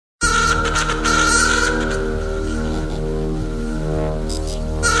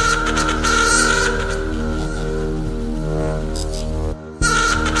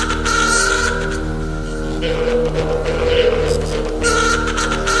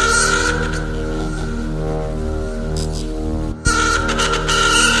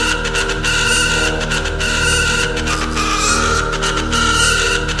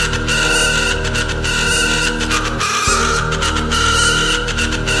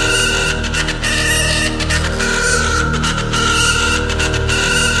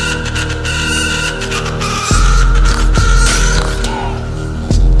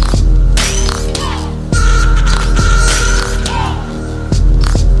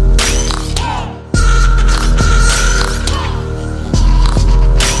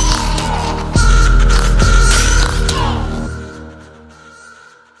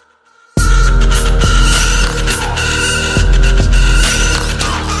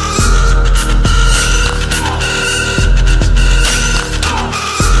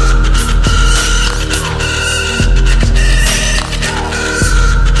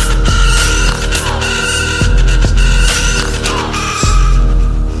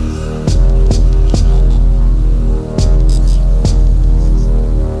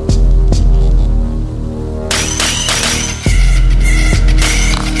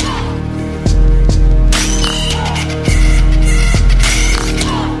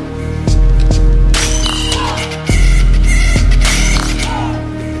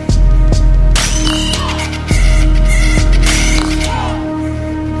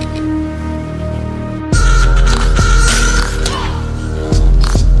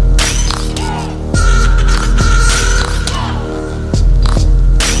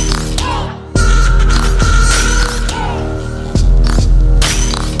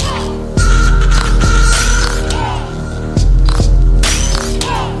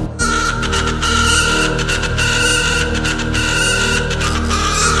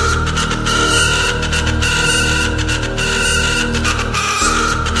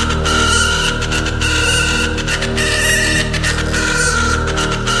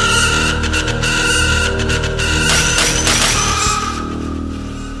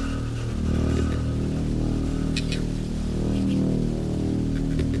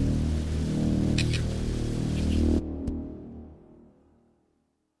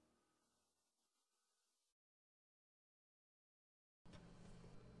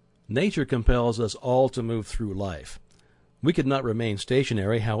Nature compels us all to move through life. We could not remain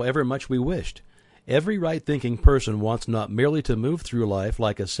stationary however much we wished. Every right-thinking person wants not merely to move through life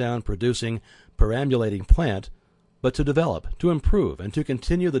like a sound-producing, perambulating plant, but to develop, to improve, and to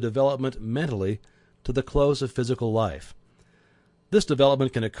continue the development mentally to the close of physical life. This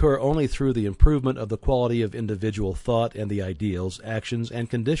development can occur only through the improvement of the quality of individual thought and the ideals, actions, and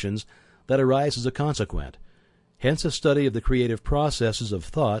conditions that arise as a consequent. Hence, a study of the creative processes of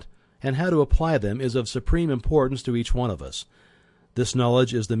thought and how to apply them is of supreme importance to each one of us. This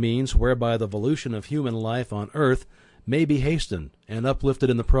knowledge is the means whereby the evolution of human life on earth may be hastened and uplifted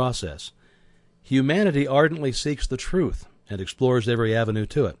in the process. Humanity ardently seeks the truth and explores every avenue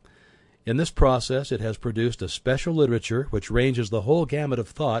to it. In this process it has produced a special literature which ranges the whole gamut of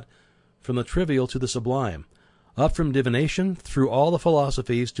thought from the trivial to the sublime, up from divination through all the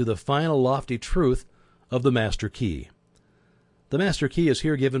philosophies to the final lofty truth of the Master Key. The Master Key is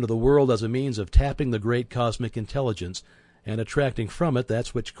here given to the world as a means of tapping the great cosmic intelligence and attracting from it that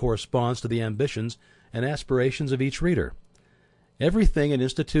which corresponds to the ambitions and aspirations of each reader. Everything and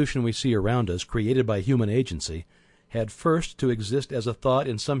institution we see around us, created by human agency, had first to exist as a thought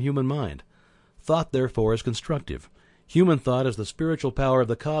in some human mind. Thought, therefore, is constructive. Human thought is the spiritual power of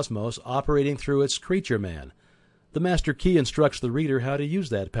the cosmos operating through its creature man. The Master Key instructs the reader how to use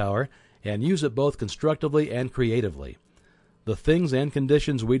that power, and use it both constructively and creatively. The things and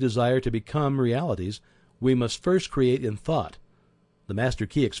conditions we desire to become realities we must first create in thought. The Master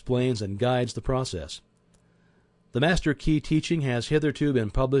Key explains and guides the process. The Master Key teaching has hitherto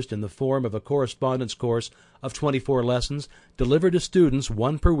been published in the form of a correspondence course of 24 lessons delivered to students,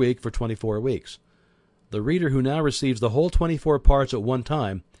 one per week for 24 weeks. The reader who now receives the whole 24 parts at one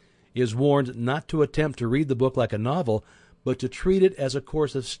time is warned not to attempt to read the book like a novel, but to treat it as a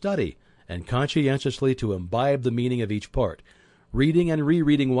course of study and conscientiously to imbibe the meaning of each part, reading and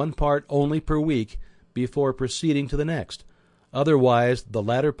rereading one part only per week before proceeding to the next. Otherwise, the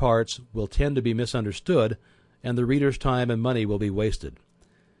latter parts will tend to be misunderstood, and the reader's time and money will be wasted.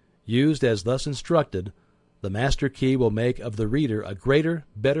 Used as thus instructed, the Master Key will make of the reader a greater,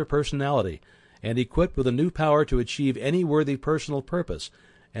 better personality, and equipped with a new power to achieve any worthy personal purpose,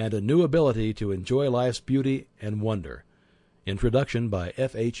 and a new ability to enjoy life's beauty and wonder. Introduction by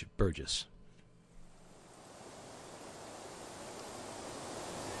F. H. Burgess.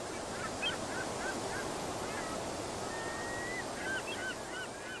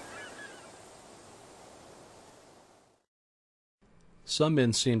 Some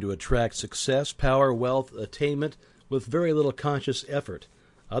men seem to attract success, power, wealth, attainment with very little conscious effort.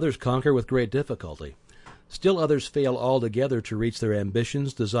 Others conquer with great difficulty. Still others fail altogether to reach their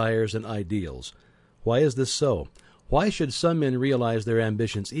ambitions, desires, and ideals. Why is this so? Why should some men realize their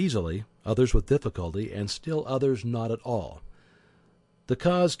ambitions easily, others with difficulty, and still others not at all? The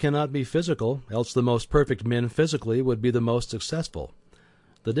cause cannot be physical, else the most perfect men physically would be the most successful.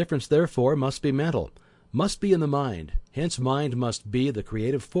 The difference, therefore, must be mental, must be in the mind. Hence mind must be the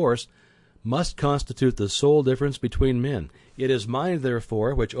creative force, must constitute the sole difference between men. It is mind,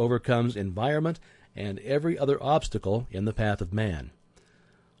 therefore, which overcomes environment and every other obstacle in the path of man.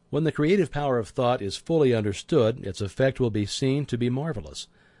 When the creative power of thought is fully understood, its effect will be seen to be marvelous.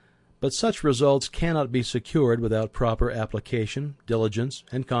 But such results cannot be secured without proper application, diligence,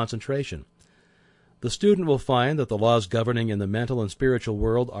 and concentration. The student will find that the laws governing in the mental and spiritual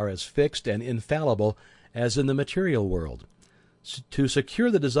world are as fixed and infallible as in the material world. To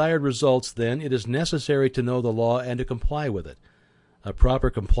secure the desired results, then, it is necessary to know the law and to comply with it. A proper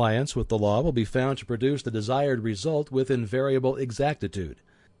compliance with the law will be found to produce the desired result with invariable exactitude.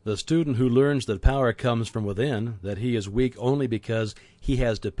 The student who learns that power comes from within, that he is weak only because he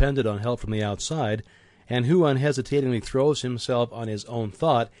has depended on help from the outside, and who unhesitatingly throws himself on his own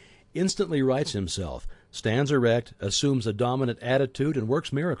thought, instantly rights himself, stands erect, assumes a dominant attitude, and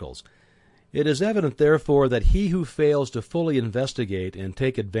works miracles. It is evident, therefore, that he who fails to fully investigate and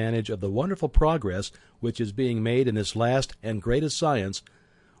take advantage of the wonderful progress which is being made in this last and greatest science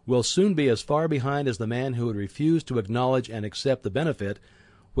will soon be as far behind as the man who would refuse to acknowledge and accept the benefit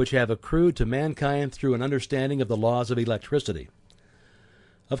which have accrued to mankind through an understanding of the laws of electricity.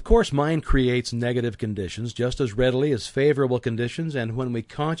 Of course, mind creates negative conditions just as readily as favorable conditions, and when we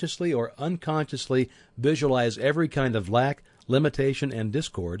consciously or unconsciously visualize every kind of lack, limitation, and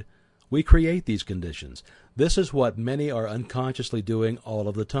discord, we create these conditions. This is what many are unconsciously doing all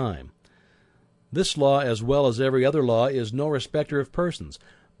of the time. This law, as well as every other law, is no respecter of persons,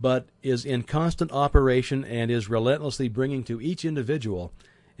 but is in constant operation and is relentlessly bringing to each individual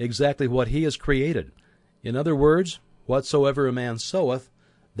exactly what he has created. In other words, whatsoever a man soweth,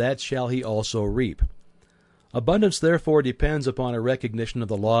 that shall he also reap. Abundance, therefore, depends upon a recognition of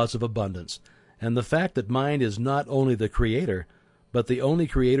the laws of abundance, and the fact that mind is not only the creator, but the only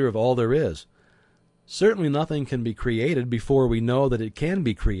creator of all there is. Certainly nothing can be created before we know that it can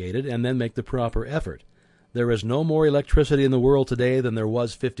be created and then make the proper effort. There is no more electricity in the world today than there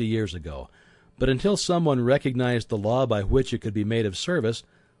was 50 years ago. But until someone recognized the law by which it could be made of service,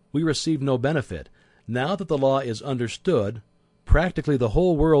 we received no benefit. Now that the law is understood, practically the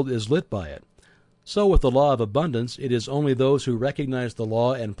whole world is lit by it. So with the law of abundance, it is only those who recognize the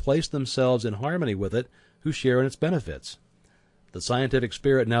law and place themselves in harmony with it who share in its benefits. The scientific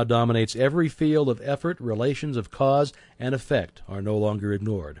spirit now dominates every field of effort. Relations of cause and effect are no longer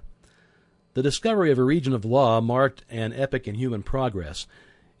ignored. The discovery of a region of law marked an epoch in human progress.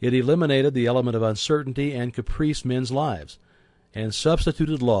 It eliminated the element of uncertainty and caprice in men's lives, and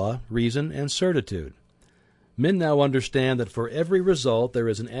substituted law, reason, and certitude. Men now understand that for every result there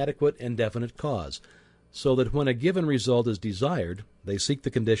is an adequate and definite cause, so that when a given result is desired, they seek the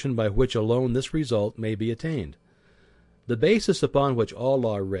condition by which alone this result may be attained. The basis upon which all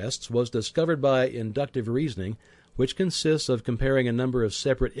law rests was discovered by inductive reasoning, which consists of comparing a number of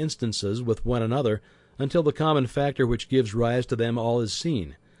separate instances with one another until the common factor which gives rise to them all is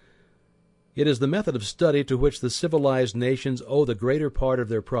seen. It is the method of study to which the civilized nations owe the greater part of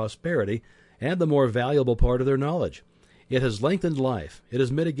their prosperity and the more valuable part of their knowledge. It has lengthened life, it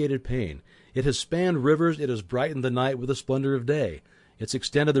has mitigated pain, it has spanned rivers, it has brightened the night with the splendor of day. It's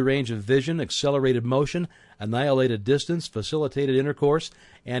extended the range of vision, accelerated motion, annihilated distance, facilitated intercourse,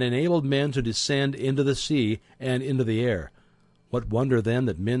 and enabled men to descend into the sea and into the air. What wonder, then,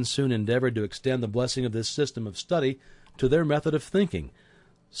 that men soon endeavored to extend the blessing of this system of study to their method of thinking,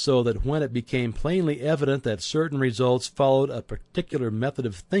 so that when it became plainly evident that certain results followed a particular method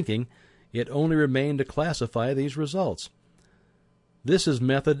of thinking, it only remained to classify these results. This is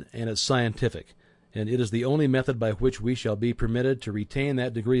method, and it's scientific, and it is the only method by which we shall be permitted to retain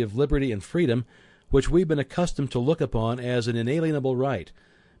that degree of liberty and freedom which we've been accustomed to look upon as an inalienable right,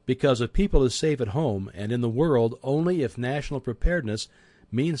 because a people is safe at home and in the world only if national preparedness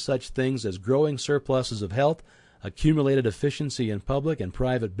means such things as growing surpluses of health, accumulated efficiency in public and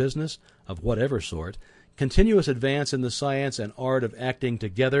private business of whatever sort, continuous advance in the science and art of acting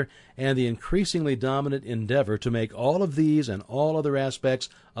together, and the increasingly dominant endeavor to make all of these and all other aspects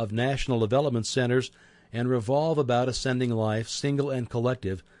of national development centers and revolve about ascending life, single and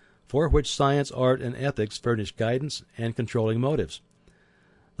collective, for which science, art, and ethics furnish guidance and controlling motives.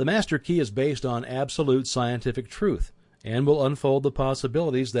 The master key is based on absolute scientific truth, and will unfold the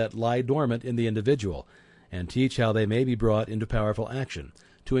possibilities that lie dormant in the individual, and teach how they may be brought into powerful action,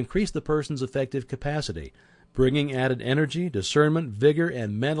 to increase the person's effective capacity, bringing added energy, discernment, vigor,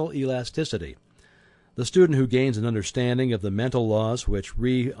 and mental elasticity. The student who gains an understanding of the mental laws which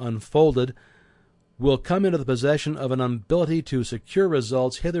unfolded will come into the possession of an ability to secure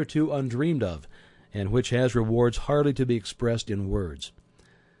results hitherto undreamed of, and which has rewards hardly to be expressed in words.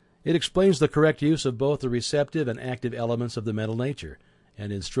 It explains the correct use of both the receptive and active elements of the mental nature,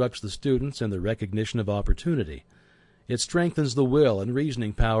 and instructs the students in the recognition of opportunity. It strengthens the will and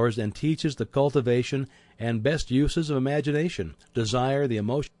reasoning powers and teaches the cultivation and best uses of imagination, desire, the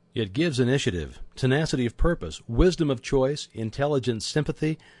emotion. It gives initiative, tenacity of purpose, wisdom of choice, intelligent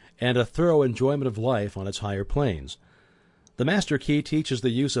sympathy, and a thorough enjoyment of life on its higher planes. The master key teaches the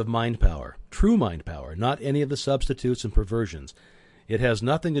use of mind power, true mind power, not any of the substitutes and perversions. It has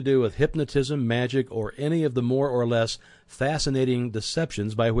nothing to do with hypnotism, magic, or any of the more or less fascinating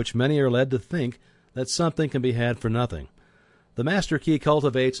deceptions by which many are led to think that something can be had for nothing. The master key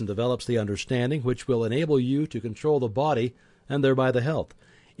cultivates and develops the understanding which will enable you to control the body and thereby the health.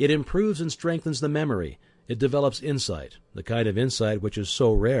 It improves and strengthens the memory. It develops insight, the kind of insight which is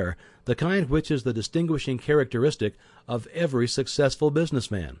so rare, the kind which is the distinguishing characteristic of every successful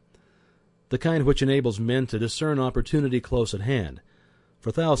businessman, the kind which enables men to discern opportunity close at hand.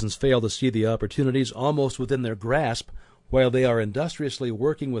 For thousands fail to see the opportunities almost within their grasp while they are industriously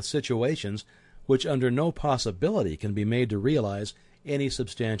working with situations which under no possibility can be made to realize any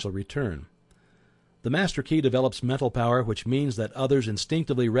substantial return. The master key develops mental power, which means that others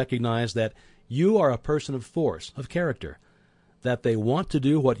instinctively recognize that you are a person of force, of character, that they want to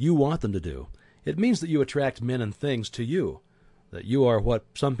do what you want them to do. It means that you attract men and things to you, that you are what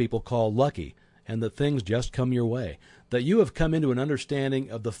some people call lucky, and that things just come your way, that you have come into an understanding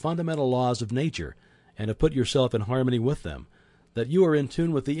of the fundamental laws of nature and have put yourself in harmony with them, that you are in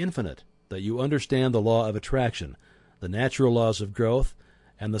tune with the infinite, that you understand the law of attraction, the natural laws of growth,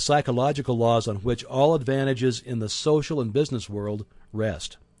 and the psychological laws on which all advantages in the social and business world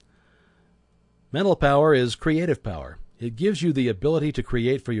rest. Mental power is creative power. It gives you the ability to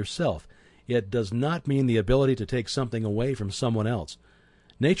create for yourself. It does not mean the ability to take something away from someone else.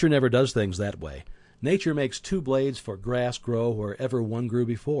 Nature never does things that way. Nature makes two blades for grass grow wherever one grew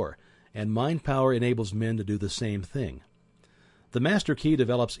before, and mind power enables men to do the same thing. The master key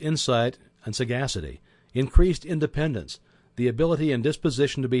develops insight and sagacity, increased independence, the ability and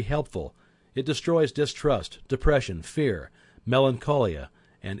disposition to be helpful. It destroys distrust, depression, fear, melancholia,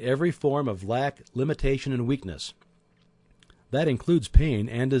 and every form of lack, limitation, and weakness. That includes pain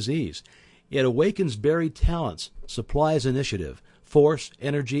and disease. It awakens buried talents, supplies initiative, force,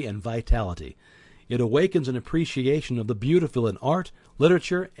 energy, and vitality. It awakens an appreciation of the beautiful in art,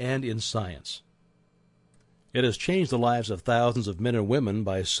 literature, and in science. It has changed the lives of thousands of men and women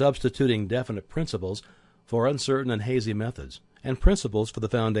by substituting definite principles for uncertain and hazy methods, and principles for the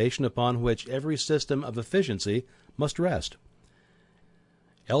foundation upon which every system of efficiency must rest.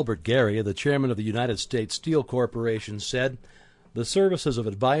 Elbert Gary, the chairman of the United States Steel Corporation, said, "The services of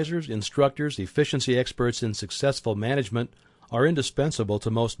advisors, instructors, efficiency experts in successful management are indispensable to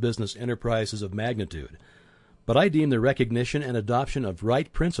most business enterprises of magnitude. But I deem the recognition and adoption of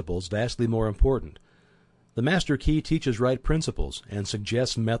right principles vastly more important. The master key teaches right principles and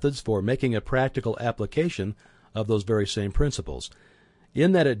suggests methods for making a practical application of those very same principles.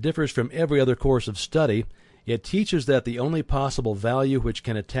 In that it differs from every other course of study, it teaches that the only possible value which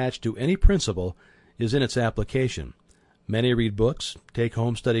can attach to any principle is in its application. Many read books, take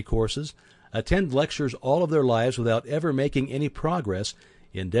home study courses, attend lectures all of their lives without ever making any progress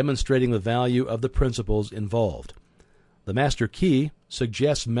in demonstrating the value of the principles involved. The master key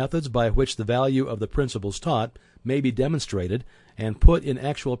suggests methods by which the value of the principles taught may be demonstrated and put in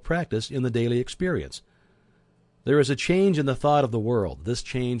actual practice in the daily experience. There is a change in the thought of the world. This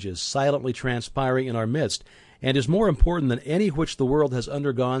change is silently transpiring in our midst and is more important than any which the world has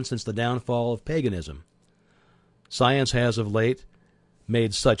undergone since the downfall of paganism. Science has of late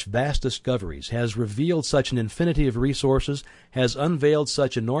made such vast discoveries, has revealed such an infinity of resources, has unveiled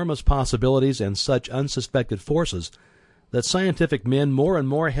such enormous possibilities and such unsuspected forces, that scientific men more and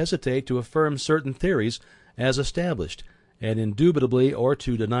more hesitate to affirm certain theories as established, and indubitably or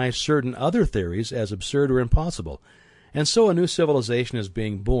to deny certain other theories as absurd or impossible. And so a new civilization is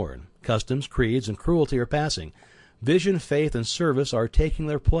being born. Customs, creeds, and cruelty are passing. Vision, faith, and service are taking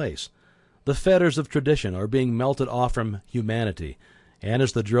their place. The fetters of tradition are being melted off from humanity, and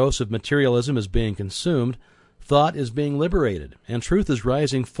as the dross of materialism is being consumed, thought is being liberated, and truth is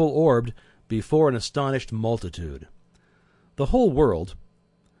rising full-orbed before an astonished multitude. The whole world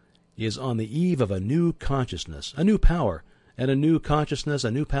is on the eve of a new consciousness, a new power, and a new consciousness, a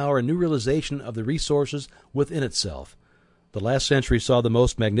new power, a new realization of the resources within itself. The last century saw the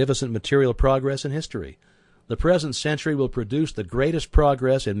most magnificent material progress in history. The present century will produce the greatest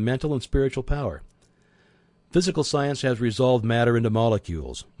progress in mental and spiritual power. Physical science has resolved matter into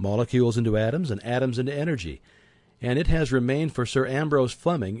molecules, molecules into atoms, and atoms into energy, and it has remained for Sir Ambrose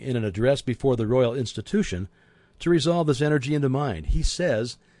Fleming, in an address before the Royal Institution, to resolve this energy into mind. He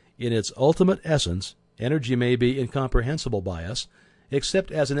says, in its ultimate essence, energy may be incomprehensible by us,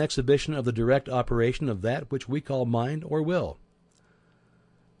 except as an exhibition of the direct operation of that which we call mind or will.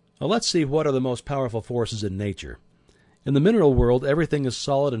 Now let's see what are the most powerful forces in nature. In the mineral world, everything is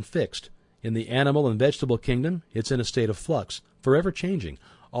solid and fixed. In the animal and vegetable kingdom, it's in a state of flux, forever changing,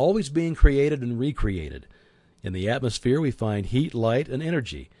 always being created and recreated. In the atmosphere, we find heat, light, and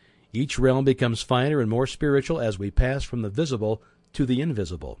energy. Each realm becomes finer and more spiritual as we pass from the visible to the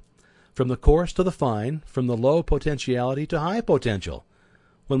invisible, from the coarse to the fine, from the low potentiality to high potential.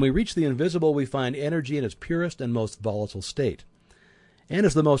 When we reach the invisible, we find energy in its purest and most volatile state. And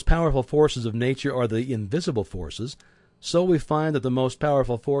as the most powerful forces of nature are the invisible forces, so we find that the most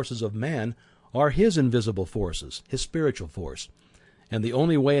powerful forces of man are his invisible forces, his spiritual force. And the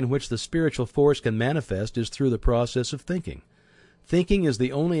only way in which the spiritual force can manifest is through the process of thinking. Thinking is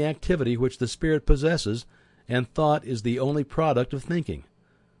the only activity which the spirit possesses, and thought is the only product of thinking.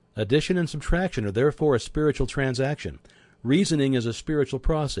 Addition and subtraction are therefore a spiritual transaction. Reasoning is a spiritual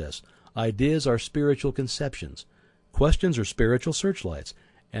process. Ideas are spiritual conceptions. Questions are spiritual searchlights.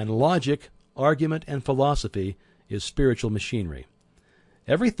 And logic, argument, and philosophy is spiritual machinery.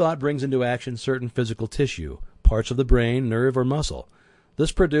 Every thought brings into action certain physical tissue, parts of the brain, nerve, or muscle.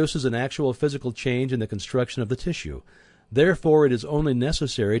 This produces an actual physical change in the construction of the tissue. Therefore, it is only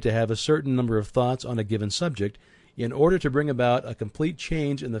necessary to have a certain number of thoughts on a given subject in order to bring about a complete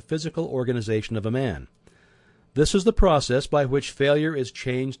change in the physical organization of a man. This is the process by which failure is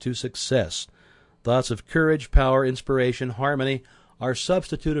changed to success. Thoughts of courage, power, inspiration, harmony are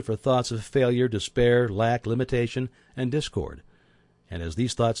substituted for thoughts of failure, despair, lack, limitation, and discord. And as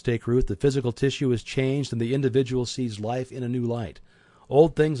these thoughts take root, the physical tissue is changed and the individual sees life in a new light.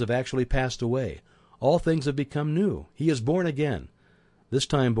 Old things have actually passed away. All things have become new. He is born again, this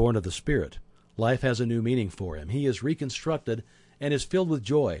time born of the Spirit. Life has a new meaning for him. He is reconstructed and is filled with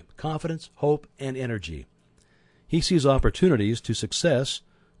joy, confidence, hope, and energy. He sees opportunities to success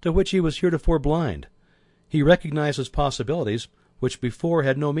to which he was heretofore blind. He recognizes possibilities which before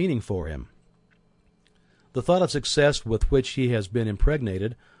had no meaning for him. The thought of success with which he has been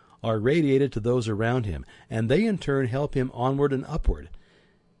impregnated are radiated to those around him, and they in turn help him onward and upward.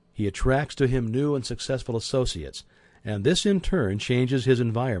 He attracts to him new and successful associates, and this in turn changes his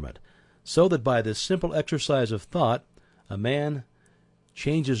environment, so that by this simple exercise of thought, a man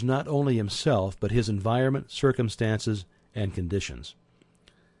changes not only himself, but his environment, circumstances, and conditions.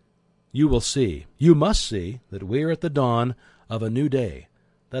 You will see, you must see, that we are at the dawn of a new day,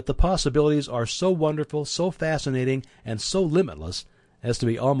 that the possibilities are so wonderful, so fascinating, and so limitless as to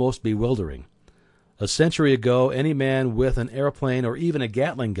be almost bewildering. A century ago, any man with an airplane or even a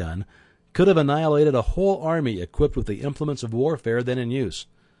Gatling gun could have annihilated a whole army equipped with the implements of warfare then in use.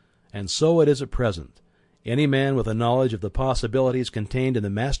 And so it is at present. Any man with a knowledge of the possibilities contained in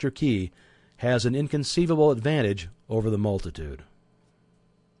the master key has an inconceivable advantage over the multitude.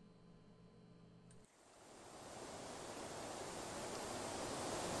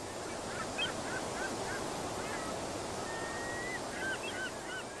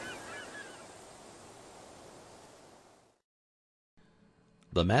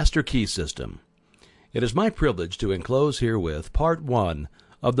 The Master Key System. It is my privilege to enclose herewith Part 1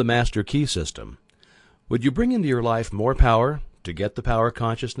 of the Master Key System. Would you bring into your life more power to get the power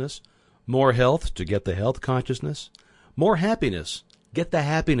consciousness, more health to get the health consciousness, more happiness, get the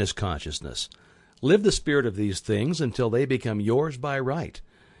happiness consciousness? Live the spirit of these things until they become yours by right.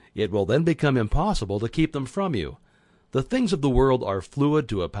 It will then become impossible to keep them from you. The things of the world are fluid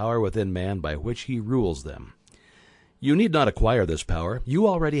to a power within man by which he rules them. You need not acquire this power. You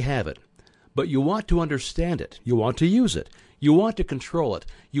already have it. But you want to understand it. You want to use it. You want to control it.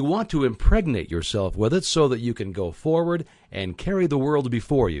 You want to impregnate yourself with it so that you can go forward and carry the world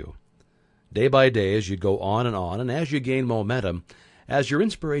before you. Day by day, as you go on, and as you gain momentum, as your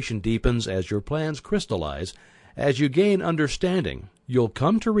inspiration deepens, as your plans crystallize, as you gain understanding, you'll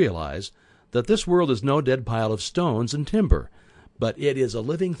come to realize that this world is no dead pile of stones and timber, but it is a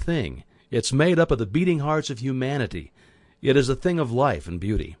living thing. It's made up of the beating hearts of humanity. It is a thing of life and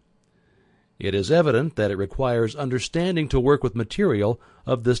beauty. It is evident that it requires understanding to work with material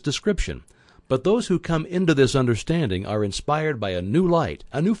of this description, but those who come into this understanding are inspired by a new light,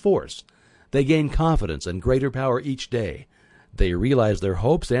 a new force. They gain confidence and greater power each day. They realize their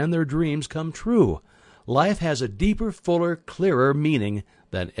hopes and their dreams come true. Life has a deeper, fuller, clearer meaning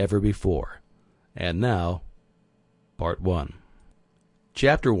than ever before. And now, Part 1.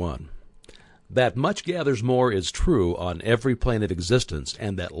 Chapter 1. That much gathers more is true on every plane of existence,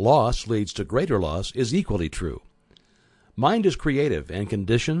 and that loss leads to greater loss is equally true. Mind is creative, and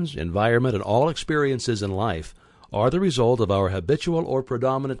conditions, environment, and all experiences in life are the result of our habitual or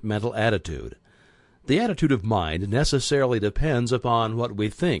predominant mental attitude. The attitude of mind necessarily depends upon what we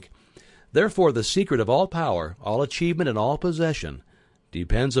think. Therefore, the secret of all power, all achievement, and all possession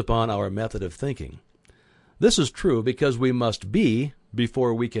depends upon our method of thinking. This is true because we must be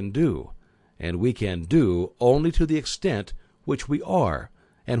before we can do. And we can do only to the extent which we are,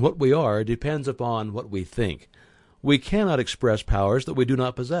 and what we are depends upon what we think. We cannot express powers that we do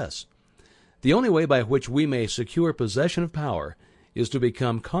not possess. The only way by which we may secure possession of power is to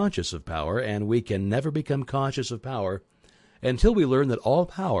become conscious of power, and we can never become conscious of power until we learn that all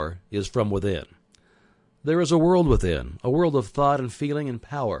power is from within. There is a world within, a world of thought and feeling and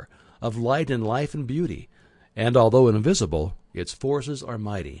power, of light and life and beauty, and although invisible, its forces are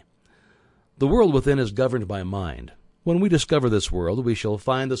mighty. The world within is governed by mind. When we discover this world, we shall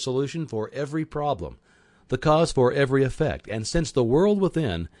find the solution for every problem, the cause for every effect, and since the world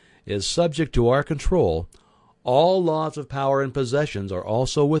within is subject to our control, all laws of power and possessions are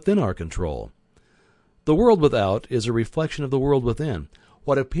also within our control. The world without is a reflection of the world within.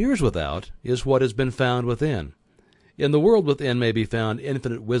 What appears without is what has been found within. In the world within may be found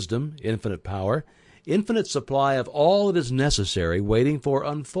infinite wisdom, infinite power, infinite supply of all that is necessary waiting for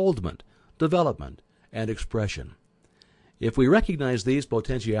unfoldment, development, and expression. If we recognize these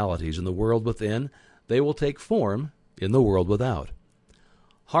potentialities in the world within, they will take form in the world without.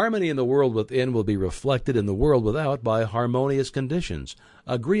 Harmony in the world within will be reflected in the world without by harmonious conditions,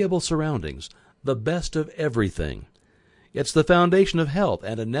 agreeable surroundings, the best of everything. It's the foundation of health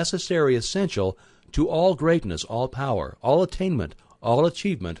and a necessary essential to all greatness, all power, all attainment, all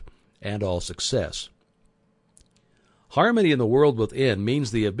achievement, and all success. Harmony in the world within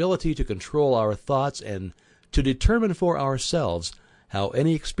means the ability to control our thoughts and to determine for ourselves how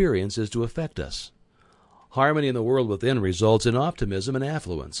any experience is to affect us. Harmony in the world within results in optimism and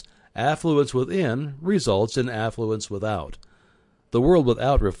affluence. Affluence within results in affluence without. The world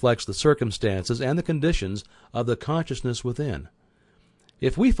without reflects the circumstances and the conditions of the consciousness within.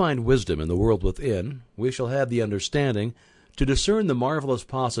 If we find wisdom in the world within, we shall have the understanding to discern the marvelous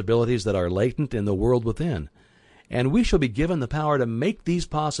possibilities that are latent in the world within, and we shall be given the power to make these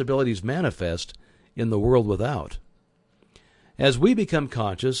possibilities manifest in the world without. As we become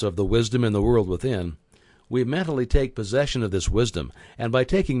conscious of the wisdom in the world within, we mentally take possession of this wisdom, and by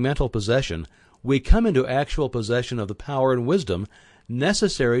taking mental possession, we come into actual possession of the power and wisdom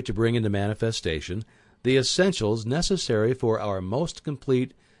necessary to bring into manifestation the essentials necessary for our most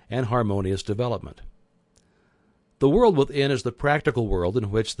complete and harmonious development. The world within is the practical world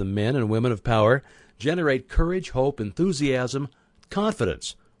in which the men and women of power generate courage, hope, enthusiasm,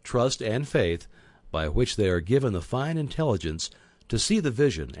 confidence, trust, and faith, by which they are given the fine intelligence to see the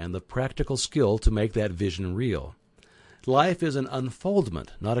vision and the practical skill to make that vision real. Life is an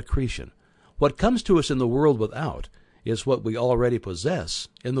unfoldment, not accretion. What comes to us in the world without is what we already possess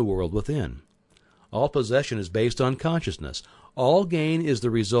in the world within. All possession is based on consciousness. All gain is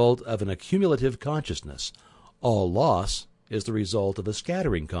the result of an accumulative consciousness. All loss is the result of a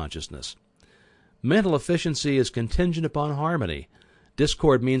scattering consciousness. Mental efficiency is contingent upon harmony.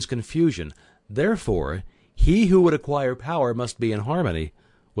 Discord means confusion. Therefore, he who would acquire power must be in harmony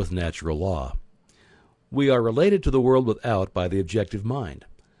with natural law. We are related to the world without by the objective mind.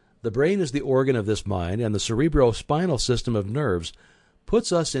 The brain is the organ of this mind, and the cerebrospinal system of nerves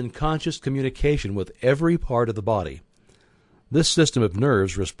puts us in conscious communication with every part of the body. This system of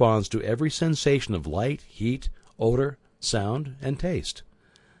nerves responds to every sensation of light, heat, odor, sound, and taste.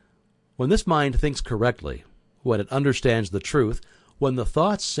 When this mind thinks correctly, when it understands the truth, when the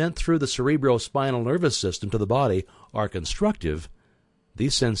thoughts sent through the cerebrospinal nervous system to the body are constructive,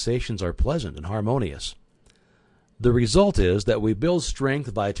 these sensations are pleasant and harmonious. The result is that we build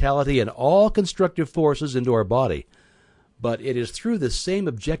strength, vitality, and all constructive forces into our body. But it is through this same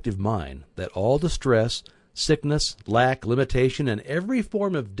objective mind that all distress, sickness, lack, limitation, and every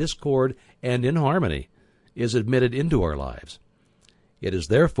form of discord and inharmony is admitted into our lives. It is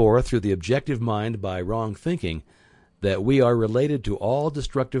therefore through the objective mind by wrong thinking that we are related to all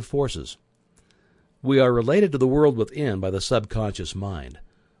destructive forces. We are related to the world within by the subconscious mind.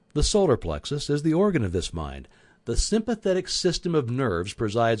 The solar plexus is the organ of this mind. The sympathetic system of nerves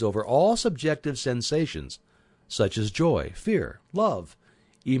presides over all subjective sensations, such as joy, fear, love,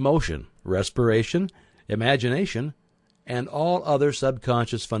 emotion, respiration, imagination, and all other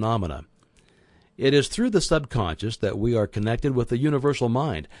subconscious phenomena. It is through the subconscious that we are connected with the universal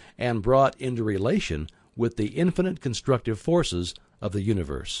mind and brought into relation with the infinite constructive forces of the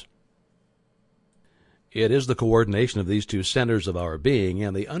universe. It is the coordination of these two centers of our being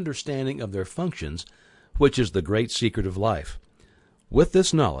and the understanding of their functions which is the great secret of life. With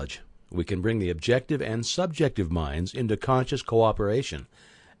this knowledge, we can bring the objective and subjective minds into conscious cooperation,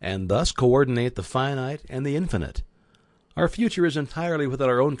 and thus coordinate the finite and the infinite. Our future is entirely within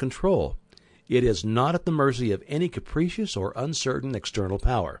our own control. It is not at the mercy of any capricious or uncertain external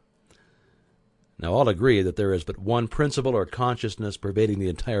power. Now, all agree that there is but one principle or consciousness pervading the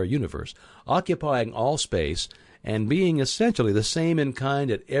entire universe, occupying all space, and being essentially the same in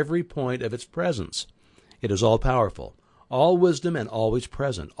kind at every point of its presence. It is all-powerful, all wisdom and always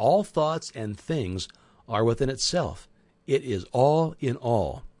present. All thoughts and things are within itself. It is all in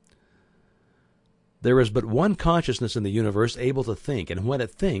all. There is but one consciousness in the universe able to think, and when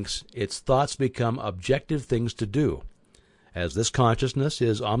it thinks, its thoughts become objective things to do. As this consciousness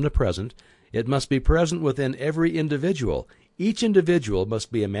is omnipresent, it must be present within every individual. Each individual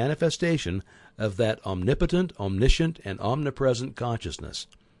must be a manifestation of that omnipotent, omniscient, and omnipresent consciousness.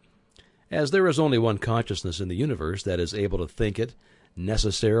 As there is only one consciousness in the universe that is able to think it,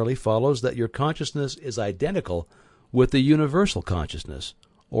 necessarily follows that your consciousness is identical with the universal consciousness.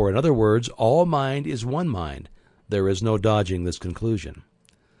 Or in other words, all mind is one mind. There is no dodging this conclusion.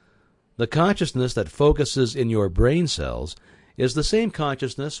 The consciousness that focuses in your brain cells is the same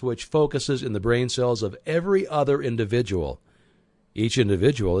consciousness which focuses in the brain cells of every other individual. Each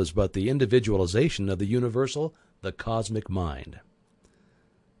individual is but the individualization of the universal, the cosmic mind.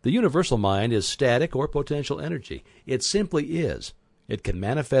 The universal mind is static or potential energy. It simply is. It can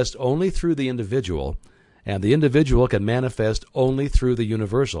manifest only through the individual, and the individual can manifest only through the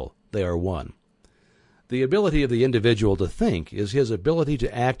universal. They are one. The ability of the individual to think is his ability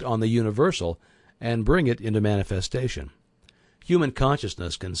to act on the universal and bring it into manifestation. Human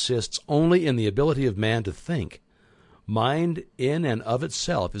consciousness consists only in the ability of man to think. Mind in and of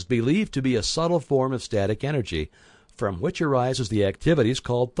itself is believed to be a subtle form of static energy, from which arises the activities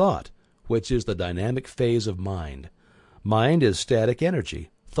called thought, which is the dynamic phase of mind. Mind is static energy.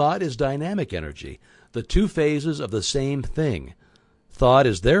 Thought is dynamic energy, the two phases of the same thing. Thought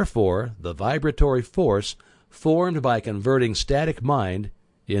is therefore the vibratory force formed by converting static mind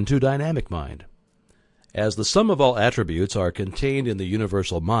into dynamic mind. As the sum of all attributes are contained in the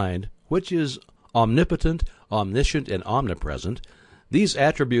universal mind, which is omnipotent, omniscient, and omnipresent, these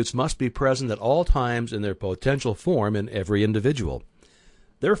attributes must be present at all times in their potential form in every individual.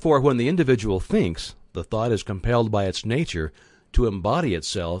 Therefore, when the individual thinks, the thought is compelled by its nature to embody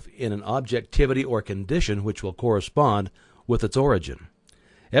itself in an objectivity or condition which will correspond with its origin.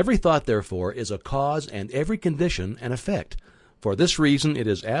 Every thought, therefore, is a cause and every condition an effect. For this reason, it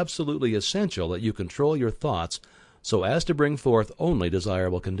is absolutely essential that you control your thoughts so as to bring forth only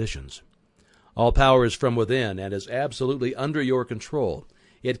desirable conditions. All power is from within and is absolutely under your control.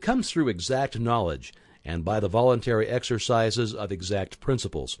 It comes through exact knowledge and by the voluntary exercises of exact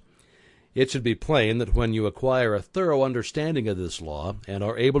principles. It should be plain that when you acquire a thorough understanding of this law and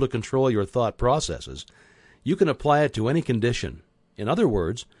are able to control your thought processes, you can apply it to any condition. In other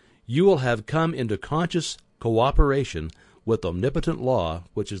words, you will have come into conscious cooperation with omnipotent law,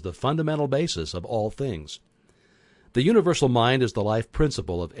 which is the fundamental basis of all things. The universal mind is the life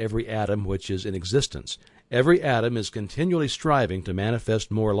principle of every atom which is in existence. Every atom is continually striving to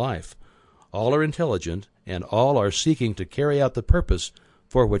manifest more life. All are intelligent, and all are seeking to carry out the purpose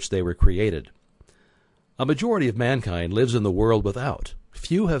for which they were created. A majority of mankind lives in the world without.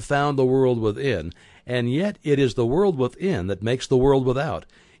 Few have found the world within, and yet it is the world within that makes the world without.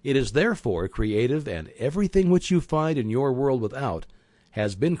 It is therefore creative, and everything which you find in your world without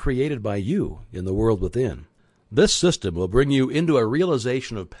has been created by you in the world within. This system will bring you into a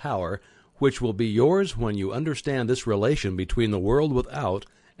realization of power which will be yours when you understand this relation between the world without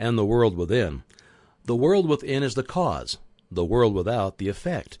and the world within. The world within is the cause, the world without the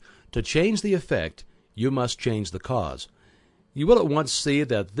effect. To change the effect, you must change the cause. You will at once see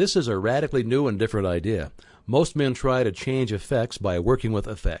that this is a radically new and different idea. Most men try to change effects by working with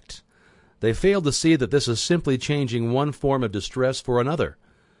effects. They fail to see that this is simply changing one form of distress for another.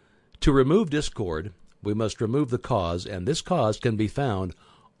 To remove discord, we must remove the cause, and this cause can be found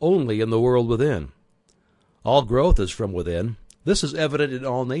only in the world within. All growth is from within. This is evident in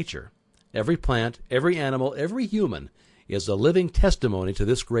all nature. Every plant, every animal, every human is a living testimony to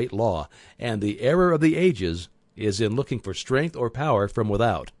this great law, and the error of the ages is in looking for strength or power from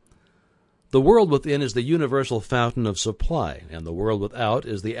without. The world within is the universal fountain of supply, and the world without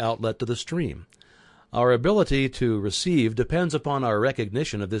is the outlet to the stream. Our ability to receive depends upon our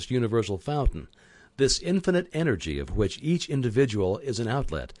recognition of this universal fountain, this infinite energy of which each individual is an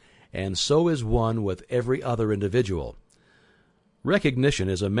outlet, and so is one with every other individual. Recognition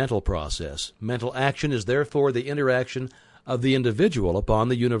is a mental process. Mental action is therefore the interaction of the individual upon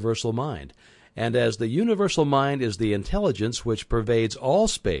the universal mind. And as the universal mind is the intelligence which pervades all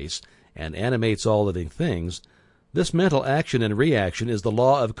space and animates all living things, this mental action and reaction is the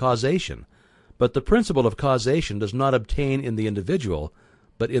law of causation. But the principle of causation does not obtain in the individual,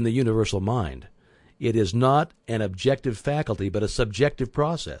 but in the universal mind. It is not an objective faculty, but a subjective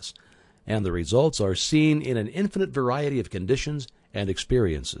process, and the results are seen in an infinite variety of conditions and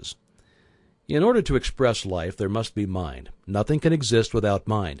experiences. In order to express life, there must be mind. Nothing can exist without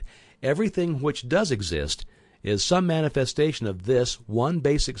mind. Everything which does exist is some manifestation of this one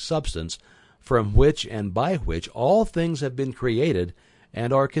basic substance from which and by which all things have been created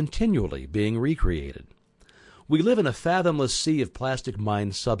and are continually being recreated. We live in a fathomless sea of plastic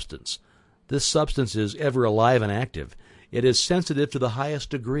mind substance. This substance is ever alive and active. It is sensitive to the highest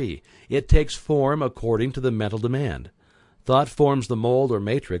degree. It takes form according to the mental demand. Thought forms the mold or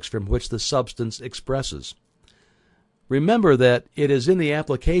matrix from which the substance expresses. Remember that it is in the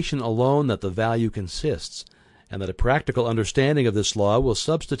application alone that the value consists, and that a practical understanding of this law will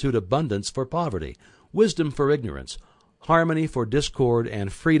substitute abundance for poverty, wisdom for ignorance, harmony for discord,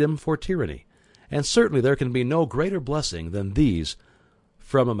 and freedom for tyranny. And certainly there can be no greater blessing than these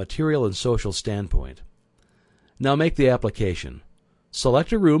from a material and social standpoint. Now make the application.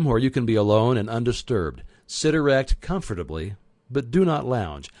 Select a room where you can be alone and undisturbed. Sit erect comfortably, but do not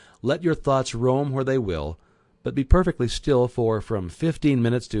lounge. Let your thoughts roam where they will, but be perfectly still for from 15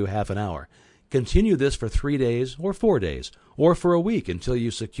 minutes to half an hour. Continue this for 3 days or 4 days, or for a week until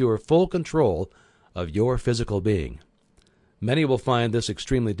you secure full control of your physical being. Many will find this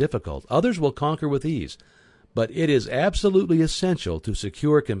extremely difficult. Others will conquer with ease. But it is absolutely essential to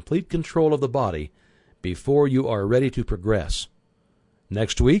secure complete control of the body before you are ready to progress.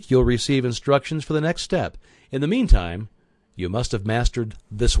 Next week, you'll receive instructions for the next step. In the meantime, you must have mastered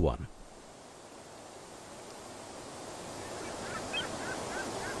this one.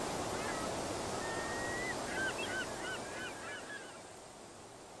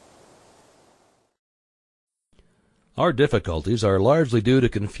 Our difficulties are largely due to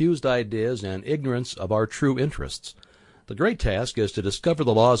confused ideas and ignorance of our true interests. The great task is to discover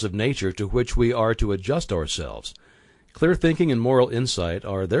the laws of nature to which we are to adjust ourselves. Clear thinking and moral insight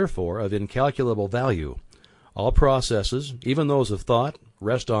are therefore of incalculable value. All processes, even those of thought,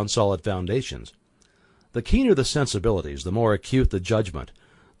 rest on solid foundations. The keener the sensibilities, the more acute the judgment.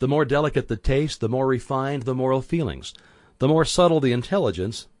 The more delicate the taste, the more refined the moral feelings. The more subtle the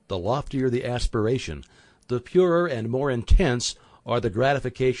intelligence, the loftier the aspiration. The purer and more intense are the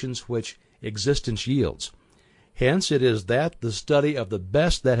gratifications which existence yields. Hence it is that the study of the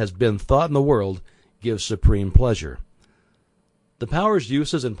best that has been thought in the world gives supreme pleasure. The powers,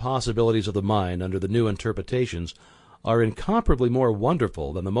 uses, and possibilities of the mind under the new interpretations are incomparably more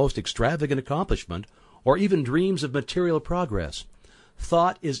wonderful than the most extravagant accomplishment or even dreams of material progress.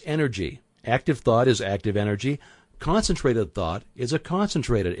 Thought is energy. Active thought is active energy. Concentrated thought is a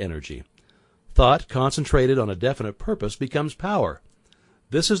concentrated energy. Thought concentrated on a definite purpose becomes power.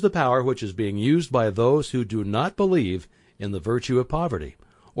 This is the power which is being used by those who do not believe in the virtue of poverty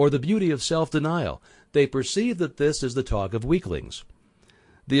or the beauty of self-denial. They perceive that this is the talk of weaklings.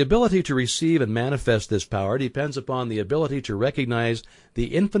 The ability to receive and manifest this power depends upon the ability to recognize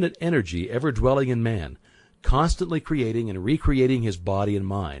the infinite energy ever dwelling in man, constantly creating and recreating his body and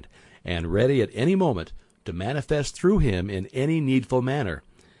mind, and ready at any moment to manifest through him in any needful manner.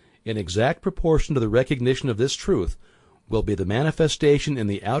 In exact proportion to the recognition of this truth will be the manifestation in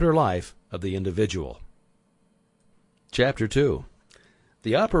the outer life of the individual. Chapter 2.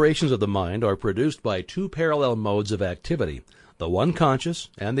 The operations of the mind are produced by two parallel modes of activity, the one conscious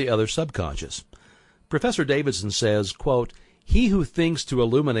and the other subconscious. Professor Davidson says, quote, "He who thinks to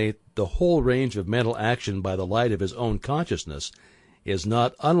illuminate the whole range of mental action by the light of his own consciousness is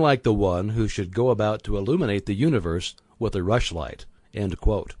not unlike the one who should go about to illuminate the universe with a rushlight." End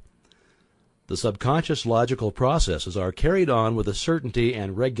quote. The subconscious logical processes are carried on with a certainty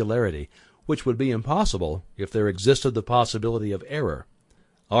and regularity which would be impossible if there existed the possibility of error.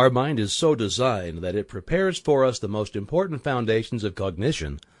 Our mind is so designed that it prepares for us the most important foundations of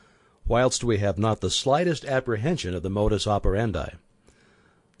cognition, whilst we have not the slightest apprehension of the modus operandi.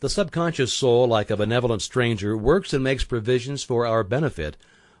 The subconscious soul, like a benevolent stranger, works and makes provisions for our benefit,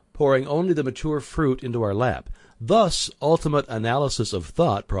 pouring only the mature fruit into our lap. Thus, ultimate analysis of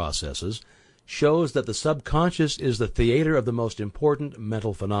thought processes shows that the subconscious is the theater of the most important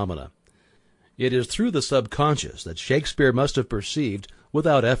mental phenomena. It is through the subconscious that Shakespeare must have perceived,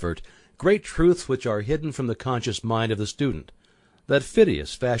 without effort, great truths which are hidden from the conscious mind of the student, that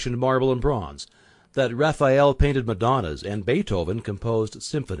Phidias fashioned marble and bronze, that Raphael painted Madonnas, and Beethoven composed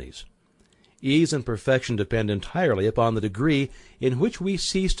symphonies. Ease and perfection depend entirely upon the degree in which we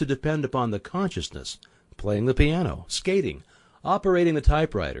cease to depend upon the consciousness. Playing the piano, skating, operating the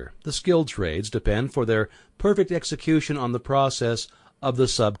typewriter, the skilled trades depend for their perfect execution on the process of the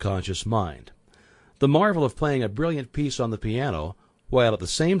subconscious mind. The marvel of playing a brilliant piece on the piano, while at the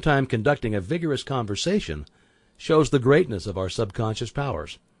same time conducting a vigorous conversation, shows the greatness of our subconscious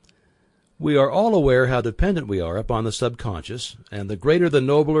powers. We are all aware how dependent we are upon the subconscious, and the greater, the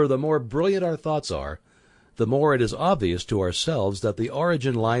nobler, the more brilliant our thoughts are, the more it is obvious to ourselves that the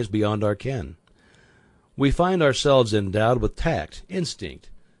origin lies beyond our ken. We find ourselves endowed with tact,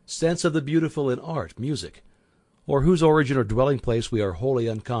 instinct, sense of the beautiful in art, music, or whose origin or dwelling place we are wholly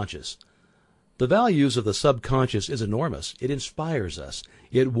unconscious. The values of the subconscious is enormous. It inspires us.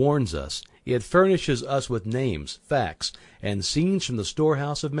 It warns us. It furnishes us with names, facts, and scenes from the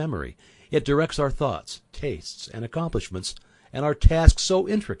storehouse of memory. It directs our thoughts, tastes, and accomplishments, and our tasks so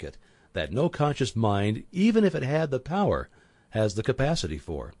intricate that no conscious mind, even if it had the power, has the capacity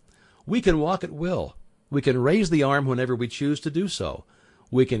for. We can walk at will. We can raise the arm whenever we choose to do so.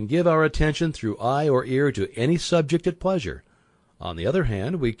 We can give our attention through eye or ear to any subject at pleasure. On the other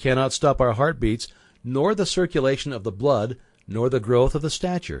hand, we cannot stop our heartbeats, nor the circulation of the blood, nor the growth of the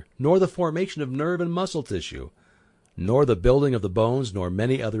stature, nor the formation of nerve and muscle tissue, nor the building of the bones, nor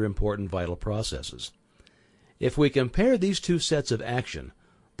many other important vital processes. If we compare these two sets of action,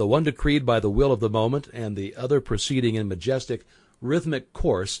 the one decreed by the will of the moment and the other proceeding in majestic, rhythmic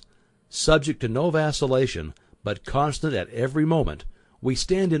course, subject to no vacillation, but constant at every moment, we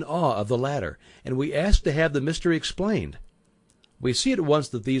stand in awe of the latter, and we ask to have the mystery explained. We see at once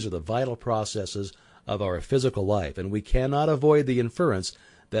that these are the vital processes of our physical life, and we cannot avoid the inference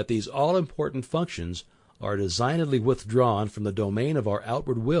that these all-important functions are designedly withdrawn from the domain of our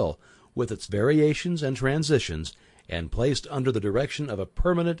outward will, with its variations and transitions, and placed under the direction of a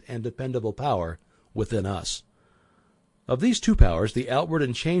permanent and dependable power within us. Of these two powers, the outward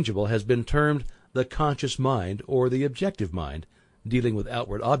and changeable has been termed the conscious mind, or the objective mind, dealing with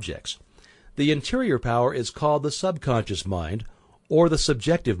outward objects. The interior power is called the subconscious mind or the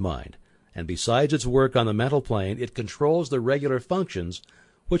subjective mind, and besides its work on the mental plane, it controls the regular functions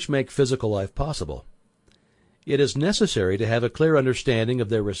which make physical life possible. It is necessary to have a clear understanding of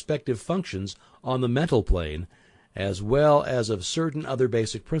their respective functions on the mental plane, as well as of certain other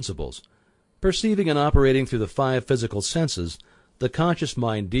basic principles. Perceiving and operating through the 5 physical senses, the conscious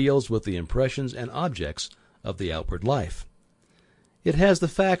mind deals with the impressions and objects of the outward life. It has the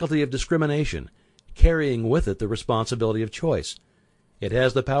faculty of discrimination, carrying with it the responsibility of choice. It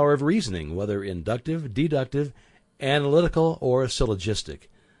has the power of reasoning, whether inductive, deductive, analytical, or syllogistic,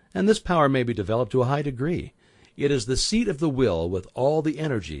 and this power may be developed to a high degree. It is the seat of the will with all the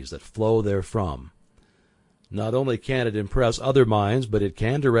energies that flow therefrom. Not only can it impress other minds, but it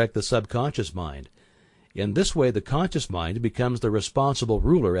can direct the subconscious mind. In this way, the conscious mind becomes the responsible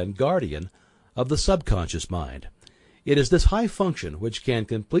ruler and guardian of the subconscious mind. It is this high function which can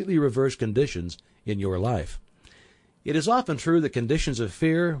completely reverse conditions in your life. It is often true that conditions of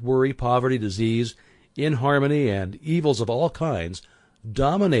fear, worry, poverty, disease, inharmony, and evils of all kinds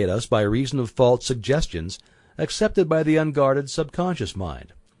dominate us by reason of false suggestions accepted by the unguarded subconscious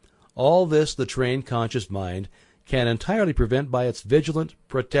mind. All this the trained conscious mind can entirely prevent by its vigilant,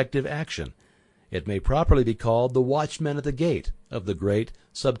 protective action. It may properly be called the watchman at the gate of the great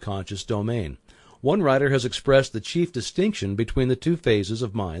subconscious domain. One writer has expressed the chief distinction between the 2 phases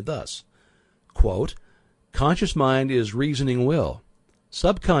of mind thus, quote, "Conscious mind is reasoning will.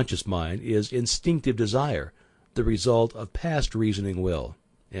 Subconscious mind is instinctive desire, the result of past reasoning will."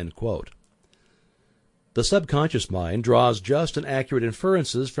 End quote. The subconscious mind draws just and accurate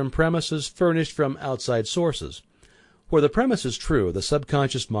inferences from premises furnished from outside sources. Where the premise is true, the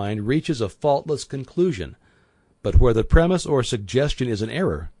subconscious mind reaches a faultless conclusion. But where the premise or suggestion is an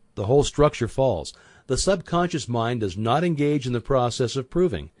error, the whole structure falls. The subconscious mind does not engage in the process of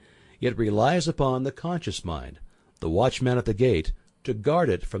proving. It relies upon the conscious mind, the watchman at the gate, to guard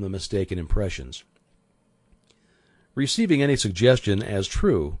it from the mistaken impressions. Receiving any suggestion as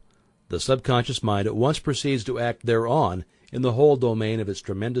true, the subconscious mind at once proceeds to act thereon in the whole domain of its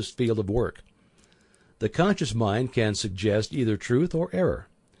tremendous field of work. The conscious mind can suggest either truth or error.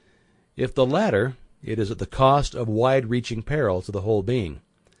 If the latter, it is at the cost of wide-reaching peril to the whole being.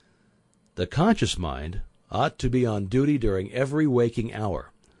 The conscious mind ought to be on duty during every waking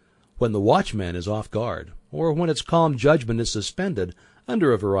hour. When the watchman is off guard, or when its calm judgment is suspended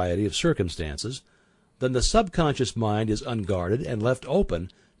under a variety of circumstances, then the subconscious mind is unguarded and left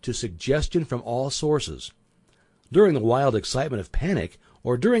open to suggestion from all sources. During the wild excitement of panic,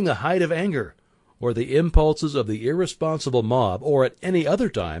 or during the height of anger, or the impulses of the irresponsible mob, or at any other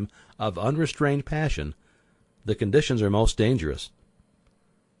time of unrestrained passion, the conditions are most dangerous.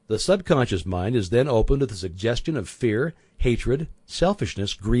 The subconscious mind is then open to the suggestion of fear, hatred,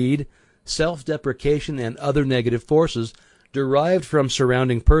 selfishness, greed, self-deprecation, and other negative forces derived from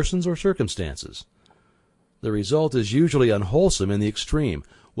surrounding persons or circumstances. The result is usually unwholesome in the extreme,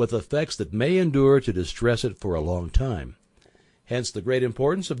 with effects that may endure to distress it for a long time. Hence the great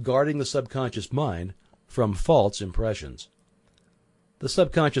importance of guarding the subconscious mind from false impressions. The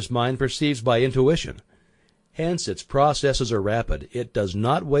subconscious mind perceives by intuition. Hence its processes are rapid. It does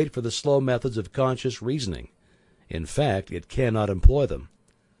not wait for the slow methods of conscious reasoning. In fact, it cannot employ them.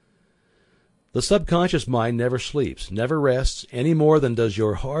 The subconscious mind never sleeps, never rests, any more than does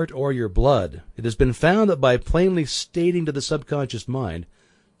your heart or your blood. It has been found that by plainly stating to the subconscious mind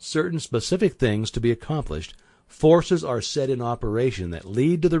certain specific things to be accomplished, forces are set in operation that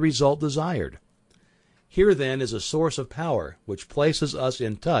lead to the result desired. Here, then, is a source of power which places us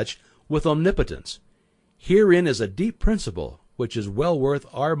in touch with omnipotence. Herein is a deep principle which is well worth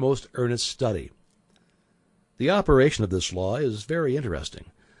our most earnest study. The operation of this law is very interesting.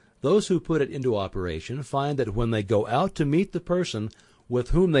 Those who put it into operation find that when they go out to meet the person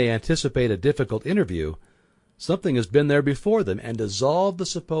with whom they anticipate a difficult interview, something has been there before them and dissolved the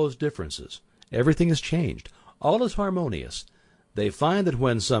supposed differences. Everything is changed. All is harmonious. They find that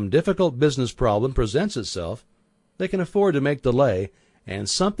when some difficult business problem presents itself, they can afford to make delay, and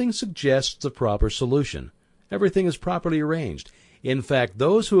something suggests the proper solution. Everything is properly arranged. In fact,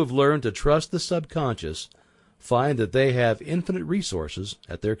 those who have learned to trust the subconscious find that they have infinite resources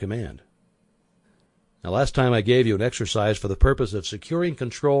at their command. Now, last time I gave you an exercise for the purpose of securing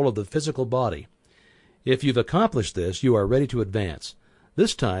control of the physical body. If you've accomplished this, you are ready to advance.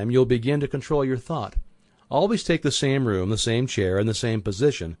 This time you'll begin to control your thought. Always take the same room, the same chair, and the same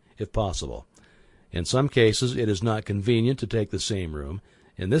position, if possible. In some cases, it is not convenient to take the same room.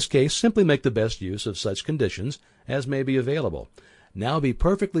 In this case, simply make the best use of such conditions as may be available. Now be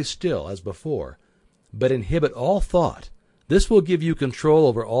perfectly still as before, but inhibit all thought. This will give you control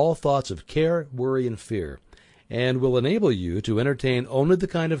over all thoughts of care, worry, and fear, and will enable you to entertain only the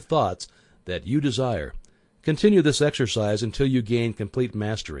kind of thoughts that you desire. Continue this exercise until you gain complete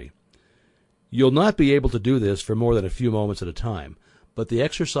mastery. You'll not be able to do this for more than a few moments at a time, but the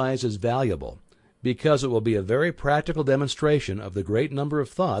exercise is valuable because it will be a very practical demonstration of the great number of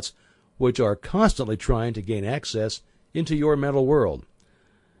thoughts which are constantly trying to gain access into your mental world.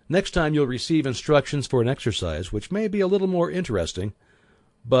 Next time you'll receive instructions for an exercise which may be a little more interesting,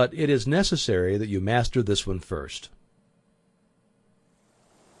 but it is necessary that you master this one first.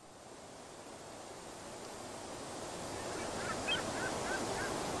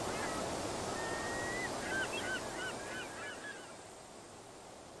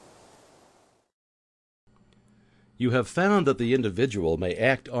 You have found that the individual may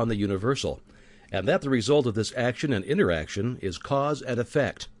act on the universal, and that the result of this action and interaction is cause and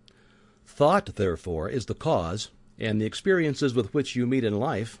effect. Thought, therefore, is the cause, and the experiences with which you meet in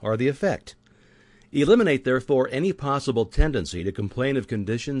life are the effect. Eliminate, therefore, any possible tendency to complain of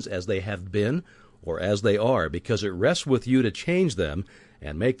conditions as they have been or as they are, because it rests with you to change them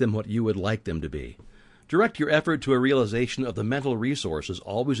and make them what you would like them to be. Direct your effort to a realization of the mental resources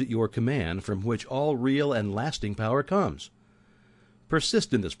always at your command, from which all real and lasting power comes.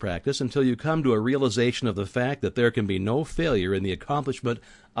 Persist in this practice until you come to a realization of the fact that there can be no failure in the accomplishment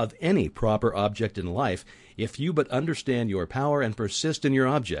of any proper object in life if you but understand your power and persist in your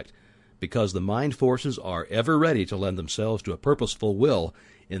object, because the mind forces are ever ready to lend themselves to a purposeful will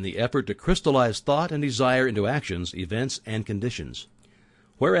in the effort to crystallize thought and desire into actions, events, and conditions.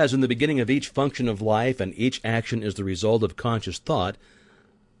 Whereas in the beginning of each function of life and each action is the result of conscious thought,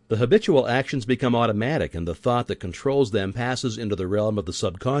 the habitual actions become automatic, and the thought that controls them passes into the realm of the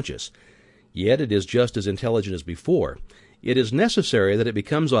subconscious. Yet it is just as intelligent as before. It is necessary that it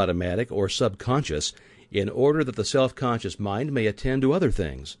becomes automatic or subconscious in order that the self-conscious mind may attend to other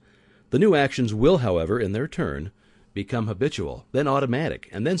things. The new actions will, however, in their turn, become habitual, then automatic,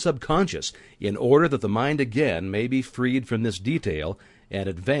 and then subconscious, in order that the mind again may be freed from this detail and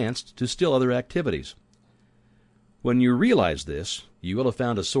advanced to still other activities. When you realize this, you will have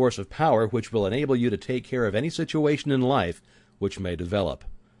found a source of power which will enable you to take care of any situation in life which may develop.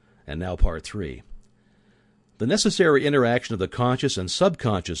 And now part 3. The necessary interaction of the conscious and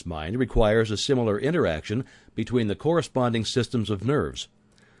subconscious mind requires a similar interaction between the corresponding systems of nerves.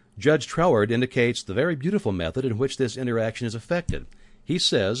 Judge Troward indicates the very beautiful method in which this interaction is effected. He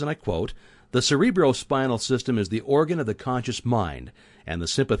says, and I quote, "The cerebrospinal system is the organ of the conscious mind, and the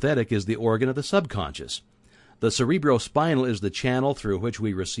sympathetic is the organ of the subconscious. The cerebrospinal is the channel through which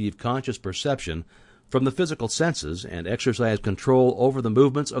we receive conscious perception from the physical senses and exercise control over the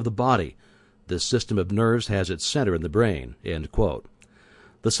movements of the body. This system of nerves has its center in the brain." End quote.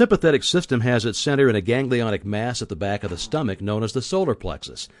 The sympathetic system has its center in a ganglionic mass at the back of the stomach known as the solar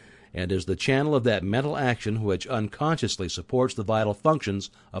plexus, and is the channel of that mental action which unconsciously supports the vital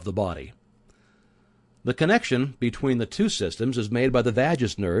functions of the body. The connection between the two systems is made by the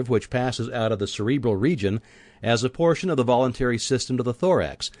vagus nerve, which passes out of the cerebral region as a portion of the voluntary system to the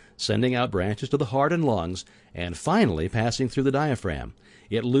thorax, sending out branches to the heart and lungs, and finally passing through the diaphragm.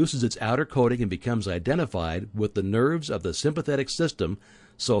 It loosens its outer coating and becomes identified with the nerves of the sympathetic system,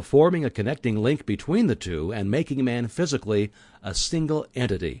 so forming a connecting link between the two and making man physically a single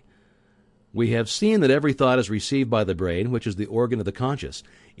entity. We have seen that every thought is received by the brain, which is the organ of the conscious.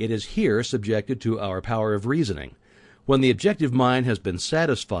 It is here subjected to our power of reasoning. When the objective mind has been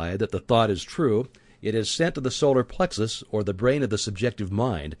satisfied that the thought is true, it is sent to the solar plexus, or the brain of the subjective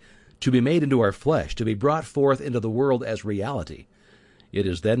mind, to be made into our flesh, to be brought forth into the world as reality. It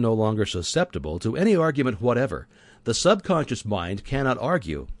is then no longer susceptible to any argument whatever. The subconscious mind cannot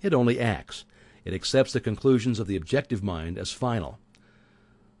argue, it only acts. It accepts the conclusions of the objective mind as final.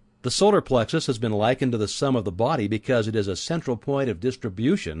 The solar plexus has been likened to the sum of the body because it is a central point of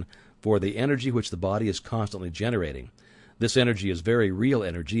distribution for the energy which the body is constantly generating. This energy is very real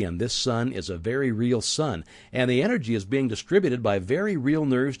energy, and this sun is a very real sun, and the energy is being distributed by very real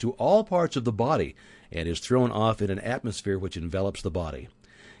nerves to all parts of the body and is thrown off in an atmosphere which envelops the body.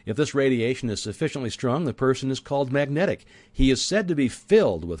 If this radiation is sufficiently strong, the person is called magnetic. He is said to be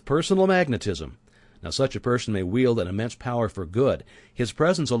filled with personal magnetism. Now, such a person may wield an immense power for good. His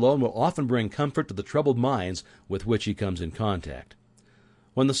presence alone will often bring comfort to the troubled minds with which he comes in contact.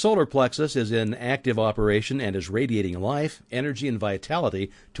 When the solar plexus is in active operation and is radiating life, energy, and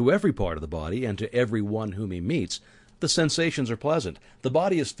vitality to every part of the body and to every one whom he meets, the sensations are pleasant. The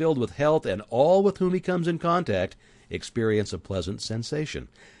body is filled with health, and all with whom he comes in contact experience a pleasant sensation.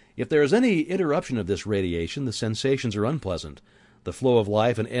 If there is any interruption of this radiation, the sensations are unpleasant. The flow of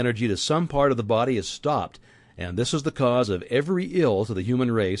life and energy to some part of the body is stopped, and this is the cause of every ill to the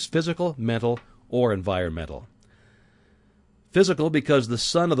human race, physical, mental, or environmental. Physical, because the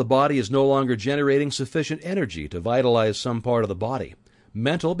sun of the body is no longer generating sufficient energy to vitalize some part of the body.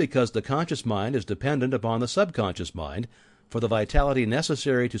 Mental, because the conscious mind is dependent upon the subconscious mind for the vitality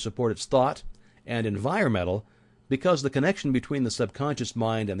necessary to support its thought. And environmental, because the connection between the subconscious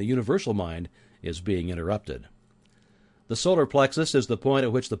mind and the universal mind is being interrupted. The solar plexus is the point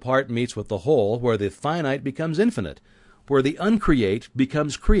at which the part meets with the whole, where the finite becomes infinite, where the uncreate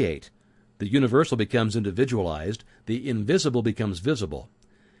becomes create, the universal becomes individualized, the invisible becomes visible.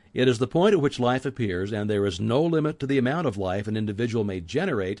 It is the point at which life appears, and there is no limit to the amount of life an individual may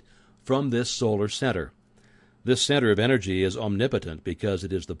generate from this solar center. This center of energy is omnipotent because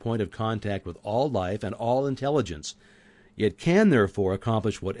it is the point of contact with all life and all intelligence. It can, therefore,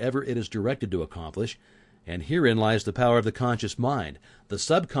 accomplish whatever it is directed to accomplish, and herein lies the power of the conscious mind. The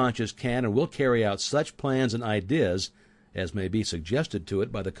subconscious can and will carry out such plans and ideas as may be suggested to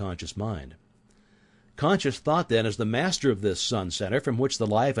it by the conscious mind. Conscious thought, then, is the master of this sun center from which the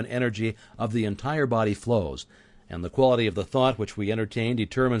life and energy of the entire body flows, and the quality of the thought which we entertain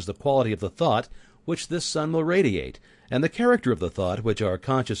determines the quality of the thought which this sun will radiate, and the character of the thought which our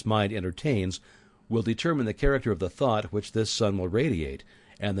conscious mind entertains will determine the character of the thought which this sun will radiate,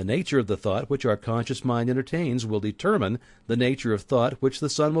 and the nature of the thought which our conscious mind entertains will determine the nature of thought which the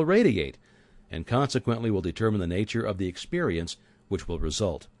sun will radiate, and consequently will determine the nature of the experience which will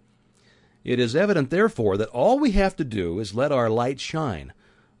result. It is evident, therefore, that all we have to do is let our light shine.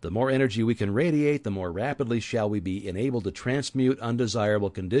 The more energy we can radiate, the more rapidly shall we be enabled to transmute undesirable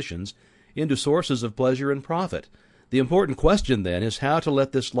conditions into sources of pleasure and profit. The important question, then, is how to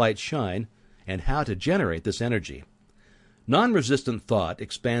let this light shine and how to generate this energy. Non-resistant thought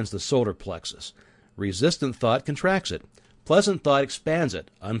expands the solar plexus. Resistant thought contracts it. Pleasant thought expands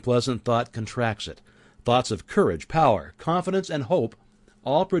it. Unpleasant thought contracts it. Thoughts of courage, power, confidence, and hope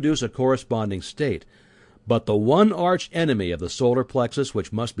all produce a corresponding state. But the one arch enemy of the solar plexus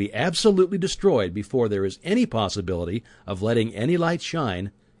which must be absolutely destroyed before there is any possibility of letting any light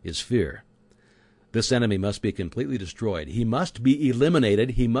shine is fear. This enemy must be completely destroyed. He must be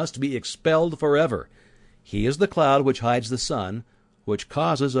eliminated. He must be expelled forever. He is the cloud which hides the sun, which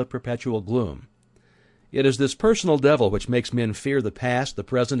causes a perpetual gloom. It is this personal devil which makes men fear the past, the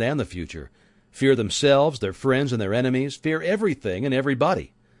present, and the future, fear themselves, their friends, and their enemies, fear everything and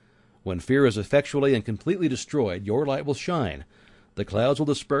everybody. When fear is effectually and completely destroyed, your light will shine. The clouds will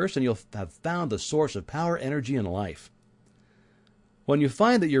disperse, and you'll have found the source of power, energy, and life. When you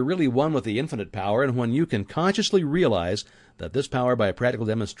find that you're really one with the infinite power, and when you can consciously realize that this power, by a practical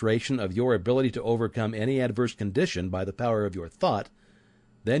demonstration of your ability to overcome any adverse condition by the power of your thought,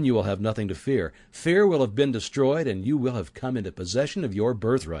 then you will have nothing to fear. Fear will have been destroyed, and you will have come into possession of your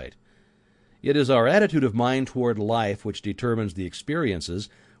birthright. It is our attitude of mind toward life which determines the experiences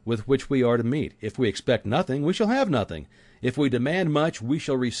with which we are to meet. If we expect nothing, we shall have nothing. If we demand much, we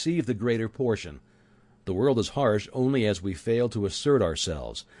shall receive the greater portion. The world is harsh only as we fail to assert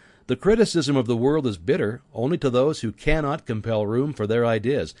ourselves. The criticism of the world is bitter only to those who cannot compel room for their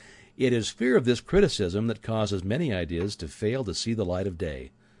ideas. It is fear of this criticism that causes many ideas to fail to see the light of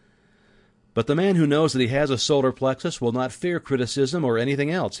day. But the man who knows that he has a solar plexus will not fear criticism or anything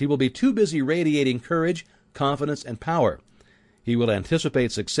else. He will be too busy radiating courage, confidence, and power. He will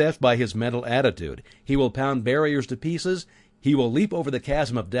anticipate success by his mental attitude. He will pound barriers to pieces. He will leap over the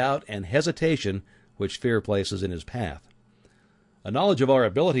chasm of doubt and hesitation which fear places in his path. A knowledge of our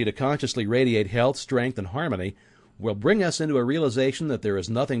ability to consciously radiate health, strength, and harmony will bring us into a realization that there is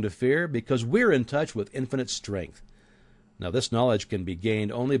nothing to fear because we're in touch with infinite strength. Now, this knowledge can be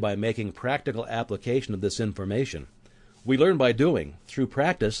gained only by making practical application of this information. We learn by doing. Through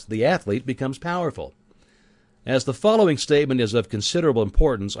practice, the athlete becomes powerful. As the following statement is of considerable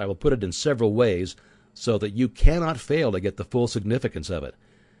importance, I will put it in several ways so that you cannot fail to get the full significance of it.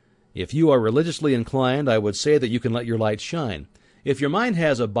 If you are religiously inclined, I would say that you can let your light shine. If your mind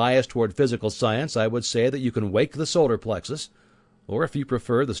has a bias toward physical science, I would say that you can wake the solar plexus. Or if you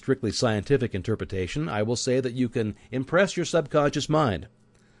prefer the strictly scientific interpretation, I will say that you can impress your subconscious mind.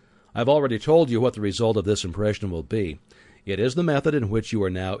 I've already told you what the result of this impression will be. It is the method in which you are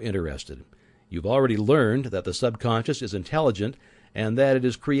now interested. You've already learned that the subconscious is intelligent and that it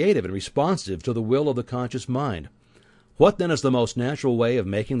is creative and responsive to the will of the conscious mind. What then is the most natural way of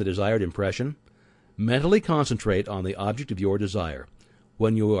making the desired impression? Mentally concentrate on the object of your desire.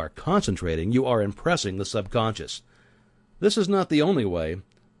 When you are concentrating, you are impressing the subconscious. This is not the only way,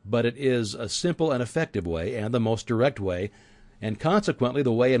 but it is a simple and effective way, and the most direct way, and consequently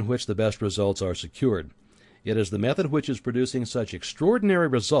the way in which the best results are secured. It is the method which is producing such extraordinary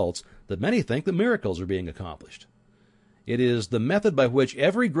results that many think that miracles are being accomplished. It is the method by which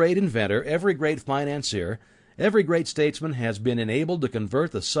every great inventor, every great financier, every great statesman has been enabled to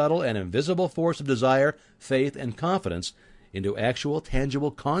convert the subtle and invisible force of desire, faith, and confidence into actual,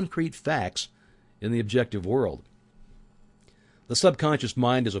 tangible, concrete facts in the objective world. The subconscious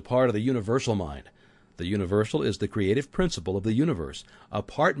mind is a part of the universal mind. The universal is the creative principle of the universe. A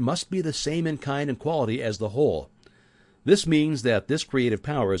part must be the same in kind and quality as the whole. This means that this creative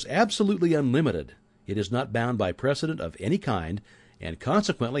power is absolutely unlimited. It is not bound by precedent of any kind, and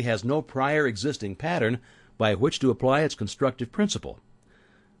consequently has no prior existing pattern by which to apply its constructive principle.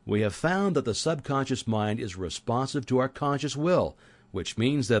 We have found that the subconscious mind is responsive to our conscious will, which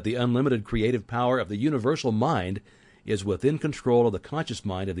means that the unlimited creative power of the universal mind is within control of the conscious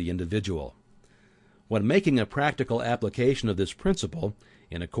mind of the individual. When making a practical application of this principle,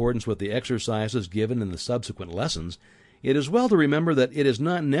 in accordance with the exercises given in the subsequent lessons, it is well to remember that it is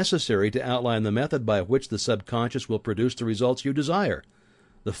not necessary to outline the method by which the subconscious will produce the results you desire.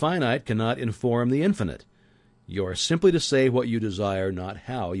 The finite cannot inform the infinite. You are simply to say what you desire, not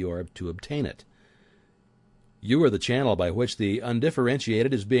how you are to obtain it. You are the channel by which the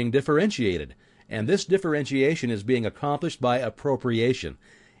undifferentiated is being differentiated, and this differentiation is being accomplished by appropriation.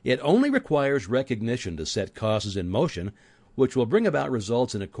 It only requires recognition to set causes in motion, which will bring about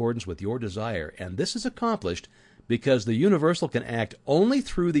results in accordance with your desire, and this is accomplished because the universal can act only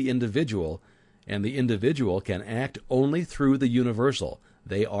through the individual, and the individual can act only through the universal.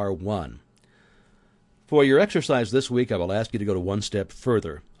 They are one. For your exercise this week, I will ask you to go to one step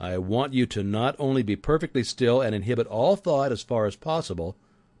further. I want you to not only be perfectly still and inhibit all thought as far as possible,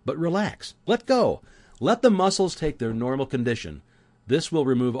 but relax. Let go. Let the muscles take their normal condition. This will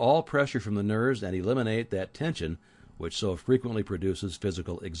remove all pressure from the nerves and eliminate that tension which so frequently produces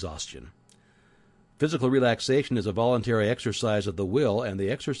physical exhaustion. Physical relaxation is a voluntary exercise of the will, and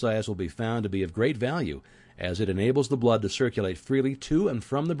the exercise will be found to be of great value as it enables the blood to circulate freely to and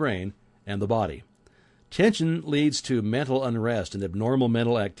from the brain and the body. Tension leads to mental unrest and abnormal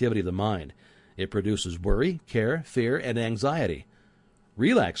mental activity of the mind. It produces worry, care, fear, and anxiety.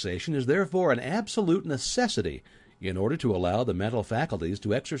 Relaxation is therefore an absolute necessity in order to allow the mental faculties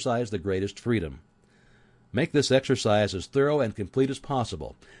to exercise the greatest freedom. Make this exercise as thorough and complete as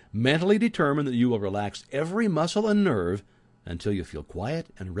possible. Mentally determine that you will relax every muscle and nerve until you feel quiet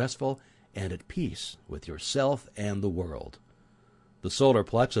and restful and at peace with yourself and the world. The solar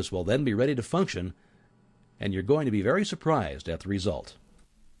plexus will then be ready to function, and you're going to be very surprised at the result.